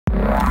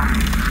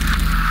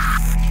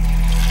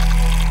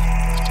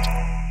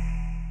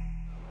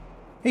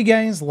Hey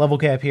guys,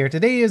 LevelCap here.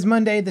 Today is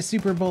Monday, the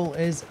Super Bowl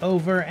is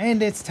over,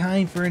 and it's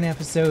time for an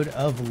episode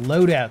of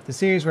Loadout, the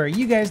series where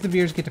you guys, the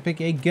viewers, get to pick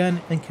a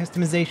gun and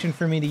customization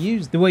for me to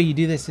use. The way you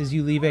do this is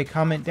you leave a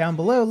comment down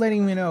below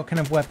letting me know what kind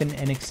of weapon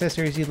and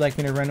accessories you'd like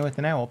me to run with,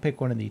 and I will pick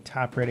one of the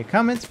top rated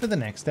comments for the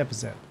next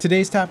episode.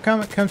 Today's top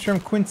comment comes from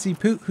Quincy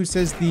Poot, who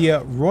says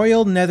the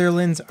Royal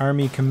Netherlands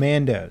Army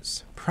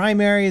Commandos.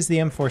 Primary is the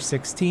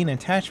M416,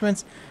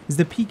 attachments is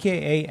the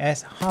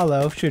PKAS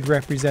Hollow, should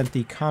represent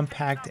the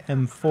compact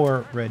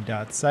M4 red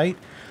dot sight,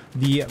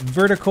 the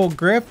vertical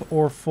grip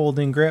or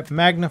folding grip,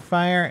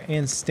 magnifier,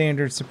 and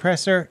standard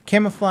suppressor.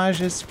 Camouflage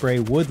is spray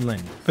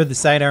woodland. For the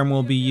sidearm,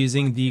 we'll be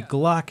using the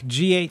Glock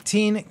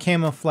G18,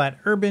 Camo Flat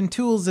Urban.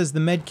 Tools is the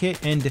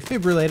medkit and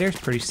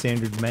defibrillators, pretty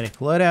standard medic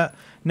loadout.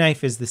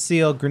 Knife is the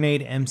Seal,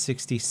 grenade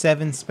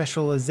M416,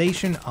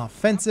 specialization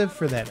offensive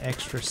for that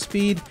extra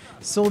speed,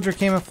 soldier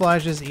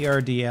camouflages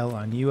ERDL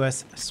on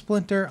US,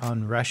 splinter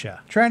on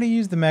Russia. Try to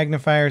use the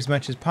magnifier as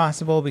much as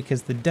possible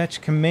because the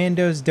Dutch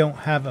commandos don't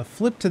have a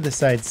flip to the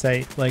side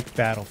sight like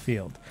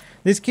Battlefield.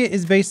 This kit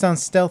is based on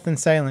stealth and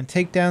silent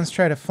takedowns.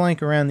 Try to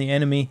flank around the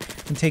enemy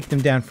and take them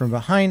down from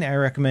behind. I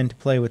recommend to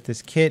play with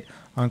this kit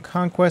on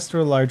conquest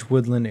or large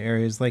woodland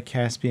areas like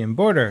Caspian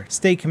border.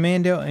 Stay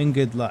commando and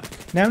good luck.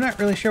 Now, I'm not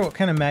really sure what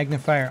kind of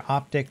magnifier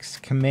optics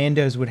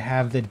commandos would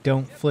have that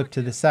don't flip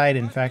to the side.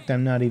 In fact,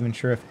 I'm not even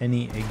sure if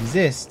any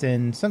exist,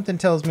 and something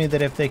tells me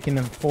that if they can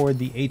afford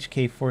the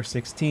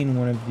HK416,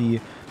 one of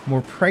the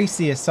more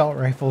pricey assault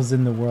rifles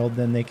in the world,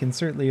 then they can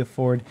certainly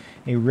afford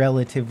a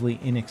relatively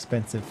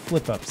inexpensive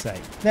flip-up sight.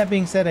 That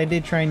being said, I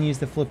did try and use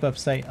the flip-up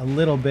sight a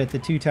little bit. The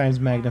 2x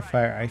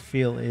magnifier I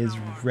feel is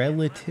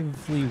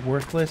relatively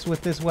worthless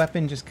with this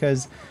weapon just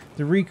because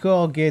the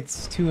recoil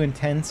gets too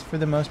intense for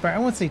the most part. I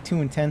won't say too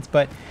intense,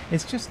 but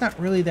it's just not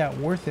really that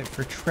worth it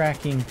for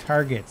tracking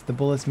targets. The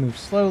bullets move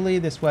slowly.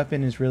 This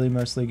weapon is really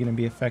mostly going to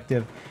be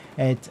effective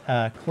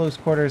at close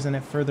quarters, and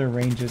at further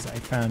ranges I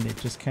found it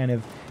just kind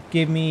of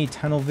gave me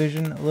tunnel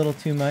vision a little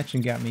too much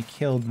and got me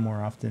killed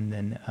more often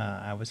than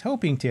I was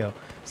hoping to.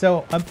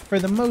 So for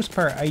the most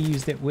part, I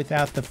used it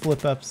without the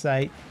flip-up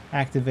sight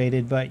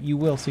activated, but you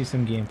will see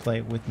some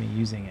gameplay with me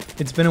using it.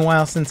 It's been a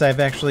while since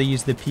I've actually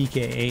used the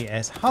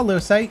PKAS Hollow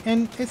sight,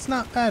 and it's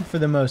not bad for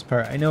the most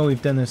part. I know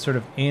we've done this sort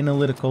of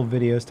analytical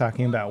videos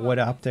talking about what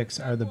optics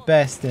are the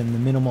best and the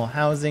minimal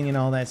housing and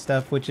all that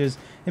stuff, which is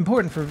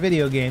important for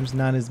video games,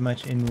 not as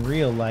much in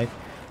real life.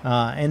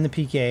 And the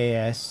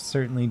PKAS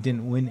certainly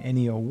didn't win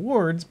any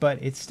awards, but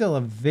it's still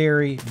a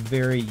very,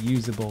 very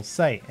usable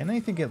sight, and I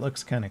think it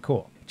looks kind of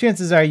cool.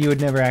 Chances are you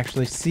would never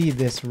actually see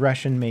this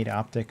Russian-made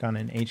optic on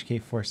an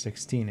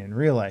HK416 in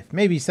real life.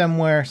 Maybe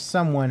somewhere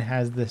someone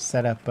has this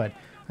set up, but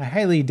I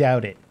highly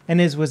doubt it.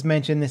 And as was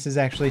mentioned, this is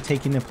actually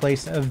taking the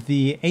place of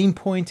the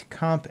Aimpoint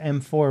Comp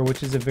M4,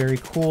 which is a very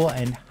cool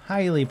and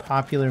highly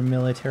popular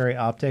military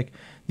optic.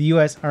 The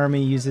US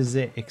Army uses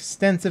it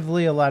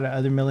extensively. A lot of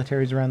other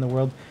militaries around the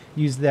world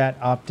use that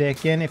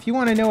optic. And if you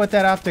want to know what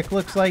that optic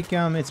looks like,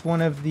 it's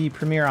one of the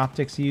premier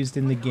optics used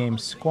in the game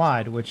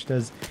Squad, which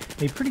does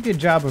a pretty good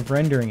job of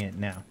rendering it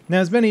now. Now,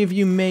 as many of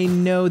you may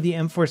know, the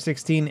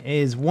M416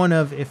 is one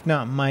of, if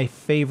not my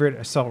favorite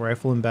assault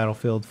rifle in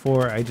Battlefield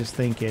 4. I just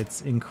think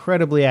it's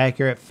incredibly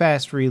accurate,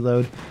 fast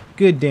reload,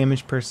 good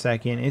damage per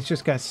second. It's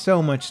just got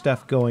so much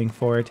stuff going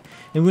for it.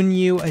 And when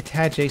you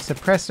attach a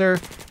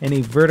suppressor and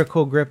a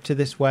vertical grip to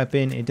this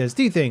weapon, it does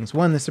two things.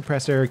 One, the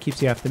suppressor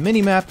keeps you off the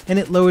minimap, and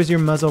it lowers your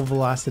muzzle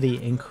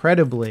velocity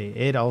incredibly.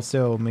 It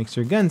also makes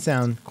your gun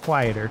sound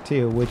quieter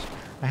too, which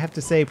I have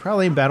to say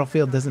probably in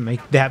Battlefield doesn't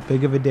make that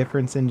big of a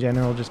difference in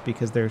general, just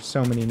because there's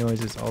so many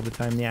noises all the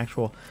time. The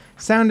actual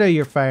sound of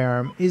your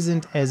firearm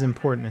isn't as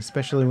important,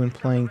 especially when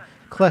playing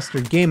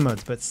clustered game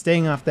modes, but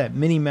staying off that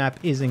mini-map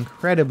is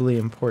incredibly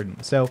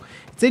important. So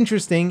it's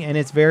interesting, and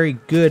it's very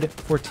good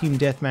for team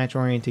deathmatch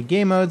oriented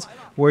game modes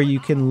where you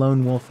can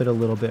lone wolf it a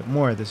little bit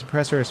more. The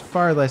suppressor is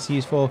far less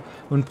useful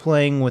when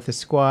playing with a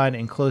squad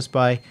and close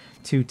by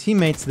to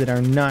teammates that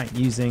are not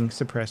using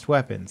suppressed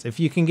weapons. If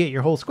you can get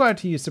your whole squad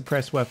to use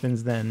suppressed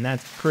weapons, then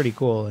that's pretty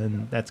cool,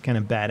 and that's kind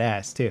of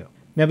badass too.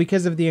 Now,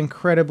 because of the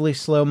incredibly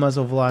slow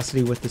muzzle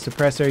velocity with the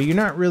suppressor, you're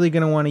not really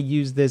going to want to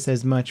use this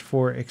as much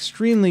for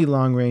extremely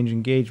long-range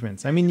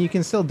engagements. I mean, you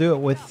can still do it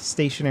with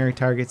stationary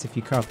targets if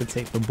you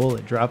compensate for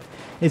bullet drop.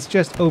 It's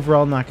just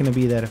overall not going to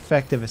be that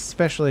effective,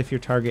 especially if your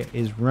target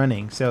is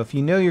running. So if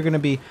you know you're going to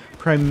be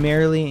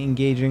primarily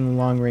engaging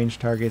long-range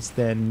targets,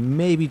 then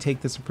maybe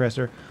take the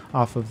suppressor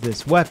off of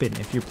this weapon.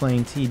 If you're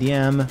playing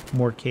TDM,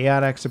 more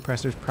chaotic,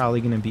 suppressor is probably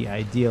going to be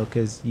ideal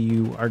because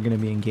you are going to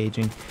be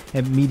engaging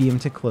at medium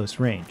to close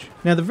range.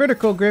 Now, the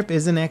vertical grip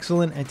is an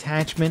excellent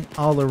attachment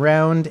all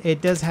around.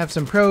 It does have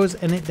some pros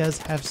and it does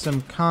have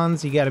some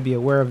cons. You got to be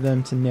aware of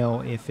them to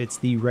know if it's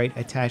the right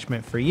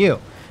attachment for you.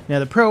 Now,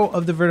 the pro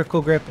of the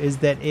vertical grip is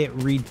that it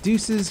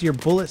reduces your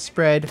bullet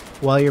spread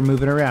while you're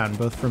moving around,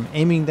 both from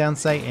aiming down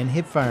sight and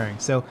hip firing.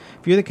 So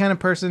if you're the kind of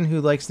person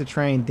who likes to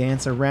try and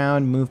dance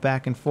around, move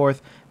back and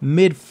forth,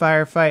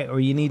 mid-firefight, or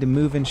you need to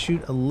move and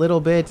shoot a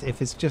little bit,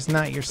 if it's just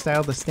not your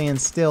style to stand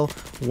still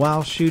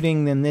while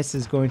shooting, then this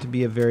is going to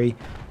be a very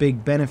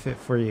big benefit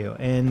for you.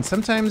 And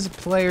sometimes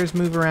players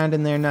move around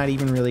and they're not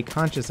even really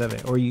conscious of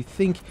it, or you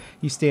think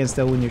you stand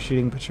still when you're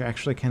shooting, but you're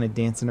actually kind of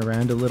dancing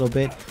around a little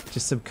bit,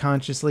 just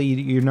subconsciously.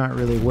 You're not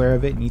really aware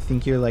of it, and you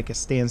think you're like a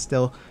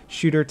standstill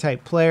shooter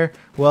type player.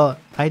 Well,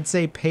 I'd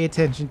say pay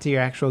attention to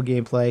your actual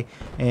gameplay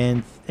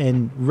and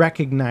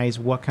recognize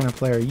what kind of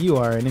player you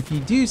are. And if you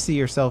do see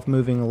yourself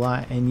moving a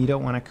lot and you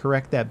don't want to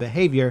correct that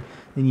behavior,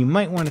 then you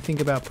might want to think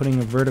about putting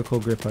a vertical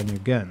grip on your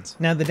guns.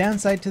 Now, the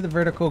downside to the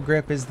vertical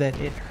grip is that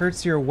it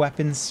hurts your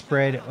weapon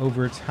spread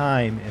over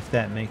time, if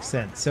that makes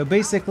sense. So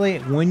basically,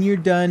 when you're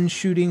done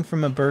shooting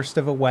from a burst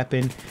of a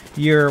weapon,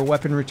 your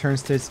weapon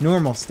returns to its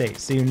normal state,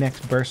 so your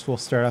next burst will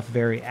start off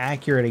very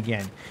accurate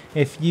again.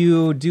 If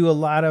you do a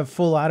lot of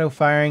full auto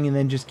firing and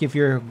then just give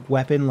your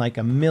weapon like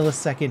a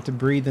millisecond to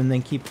breathe and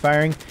then keep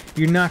firing,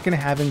 you're not going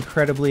to have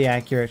incredibly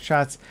accurate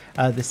shots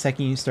the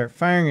second you start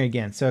firing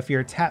again. So if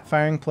you're a tap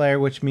firing player,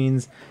 which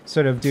means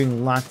sort of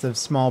doing lots of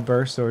small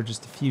bursts or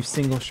just a few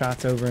single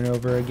shots over and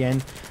over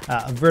again,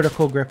 a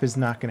vertical grip is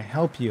not going to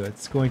help you.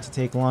 It's going to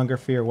take longer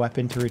for your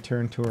weapon to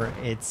return to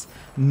its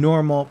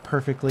normal,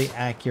 perfectly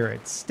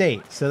accurate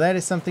state. So that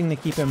is something to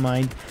keep in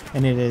mind,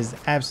 and it is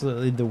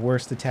absolutely the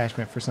worst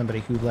attachment for somebody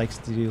who likes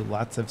to do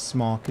lots of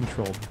small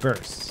controlled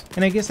bursts.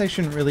 And I guess I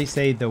shouldn't really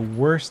say the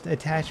worst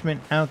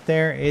attachment out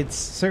there. It's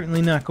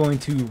certainly not going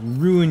to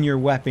ruin your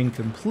weapon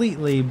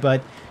completely,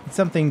 but it's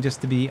something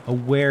just to be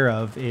aware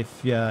of.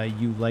 If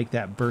you like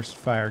that burst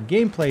fire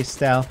gameplay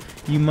style,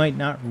 you might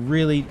not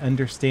really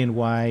understand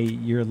why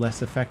you're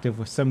less effective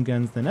with some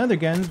guns than other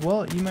guns.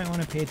 Well, you might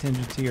want to pay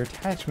attention to your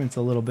attachments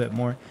a little bit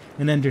more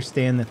and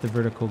understand that the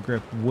vertical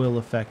grip will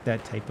affect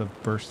that type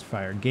of burst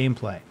fire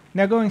gameplay.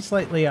 Now, going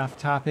slightly off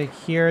topic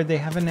here, they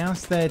have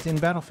announced that in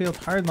Battlefield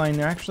Hardline,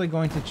 they're actually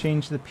going to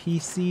change the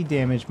PC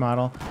damage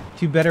model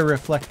to better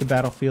reflect the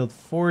Battlefield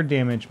 4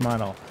 damage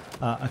model.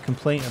 A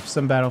complaint of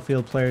some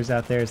Battlefield players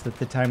out there is that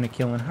the time to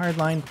kill in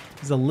Hardline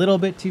is a little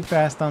bit too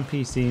fast on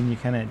PC, and you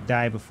kind of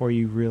die before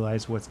you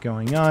realize what's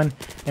going on.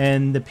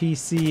 And the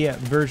PC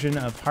version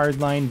of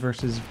Hardline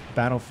versus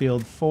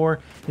Battlefield 4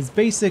 is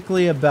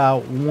basically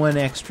about 1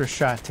 extra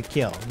shot to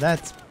kill.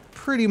 That's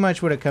pretty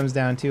much what it comes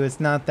down to.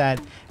 It's not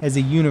that as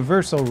a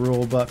universal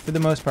rule, but for the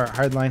most part,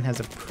 Hardline has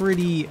a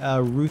pretty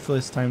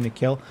ruthless time to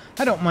kill.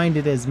 I don't mind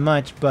it as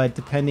much, but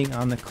depending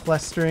on the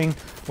clustering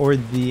or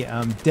the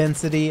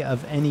density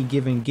of any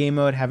given game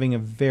mode, having a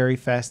very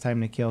fast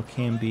time to kill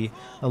can be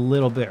a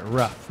little bit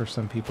rough for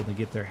some people to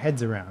get their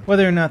heads around.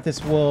 Whether or not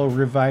this will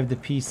revive the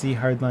PC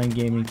Hardline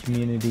gaming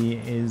community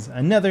is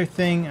another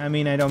thing. I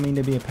mean, I don't mean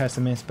to be a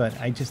pessimist, but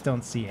I just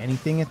don't see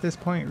anything at this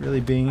point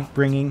really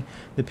bringing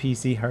the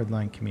PC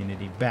Hardline community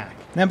back.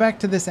 Now, back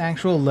to this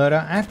actual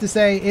loadout. I have to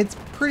say it's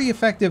pretty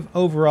effective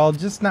overall,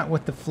 just not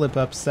with the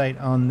flip-up sight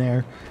on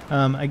there.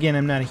 Again,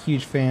 I'm not a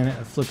huge fan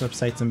of flip-up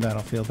sights in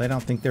Battlefield. I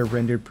don't think they're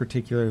rendered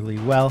particularly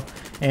well,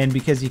 and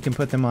because you can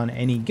put them on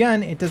any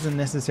gun, it doesn't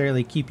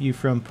necessarily keep you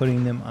from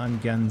putting them on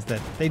guns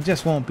that they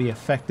just won't be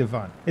effective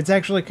on. It's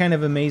actually kind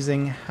of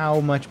amazing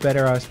how much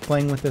better I was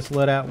playing with this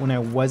loadout when I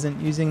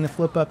wasn't using the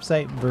flip-up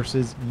sight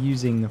versus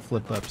using the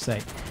flip-up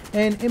sight.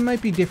 And it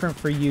might be different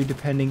for you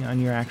depending on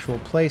your actual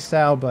play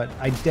style, but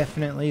I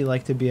definitely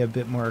like to be a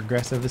bit more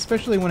aggressive,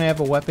 especially when I have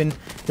a weapon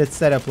that's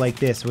set up like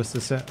this with a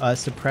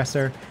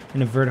suppressor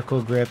and a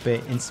vertical grip.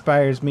 It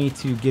inspires me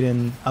to get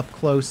in up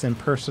close and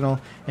personal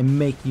and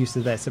make use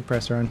of that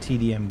suppressor on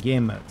TDM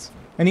game modes.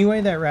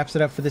 Anyway, that wraps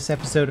it up for this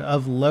episode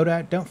of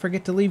Loadout. Don't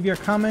forget to leave your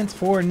comments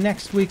for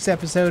next week's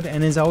episode,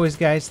 and as always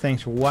guys,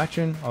 thanks for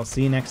watching. I'll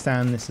see you next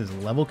time. This is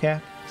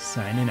LevelCap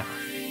signing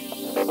off.